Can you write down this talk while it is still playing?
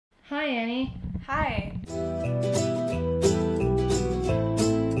Hi, Annie. Hi.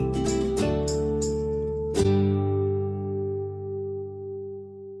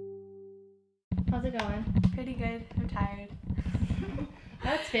 How's it going? Pretty good. I'm tired.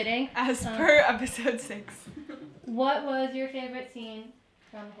 That's fitting. As per episode 6. What was your favorite scene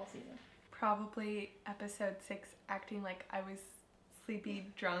from the whole season? Probably episode 6, acting like I was sleepy,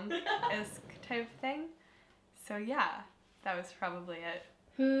 drunk-esque type thing. So yeah, that was probably it.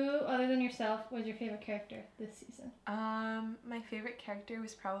 Who, other than yourself, was your favorite character this season? My favorite character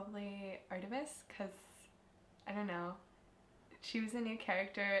was probably Artemis, because, I don't know, she was a new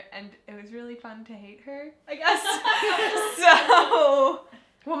character, and it was really fun to hate her, I guess. So,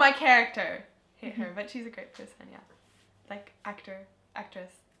 well, my character hate her, but she's a great person, yeah. Like, actress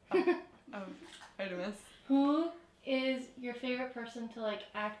of Artemis. Who is your favorite person to, like,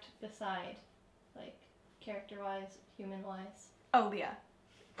 act beside? Like, character-wise, human-wise? Oh, Leah.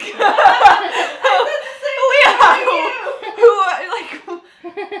 Leah!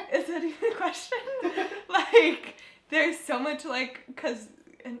 Is that even a question? Like, there's so much, like, because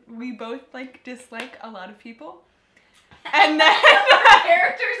we both, like, dislike a lot of people. And then...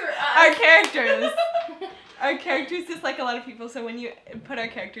 Characters or us? Our characters dislike a lot of people, so when you put our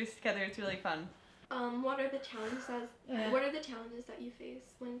characters together, it's really fun. What are the challenges that you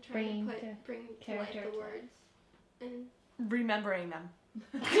face when trying to bring to life the words? And remembering them.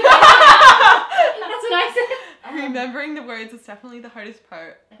 That's nice. Remembering the words is definitely the hardest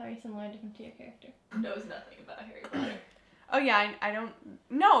part. I thought you said something different to your character. knows nothing about Harry Potter. Oh yeah, I don't...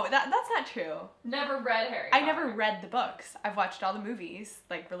 No, that's not true. Never read Harry Potter. I never read the books. I've watched all the movies,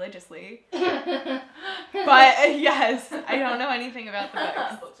 like, religiously. But But, yes, I don't know anything about the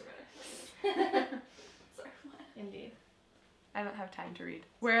books. Books are better. Sorry. Indeed. I don't have time to read.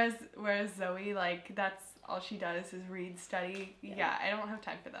 Whereas Zoe, like, that's all she does is read, study. Yeah, I don't have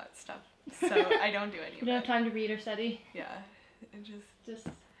time for that stuff. So I don't do any of You don't have it. time to read or study? Yeah, it Just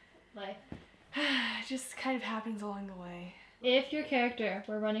life. just kind of happens along the way. If your character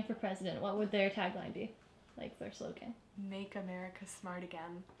were running for president, what would their tagline be? Like their slogan? Make America smart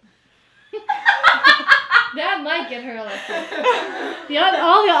again. That might get her elected.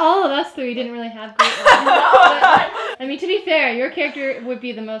 All of us three didn't really have great ones. But, I mean, to be fair, your character would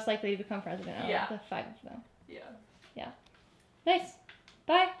be the most likely to become president out of the 5 of them. Yeah. Nice.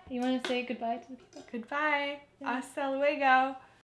 Bye. You want to say goodbye to the people? Goodbye. Yeah. Hasta luego.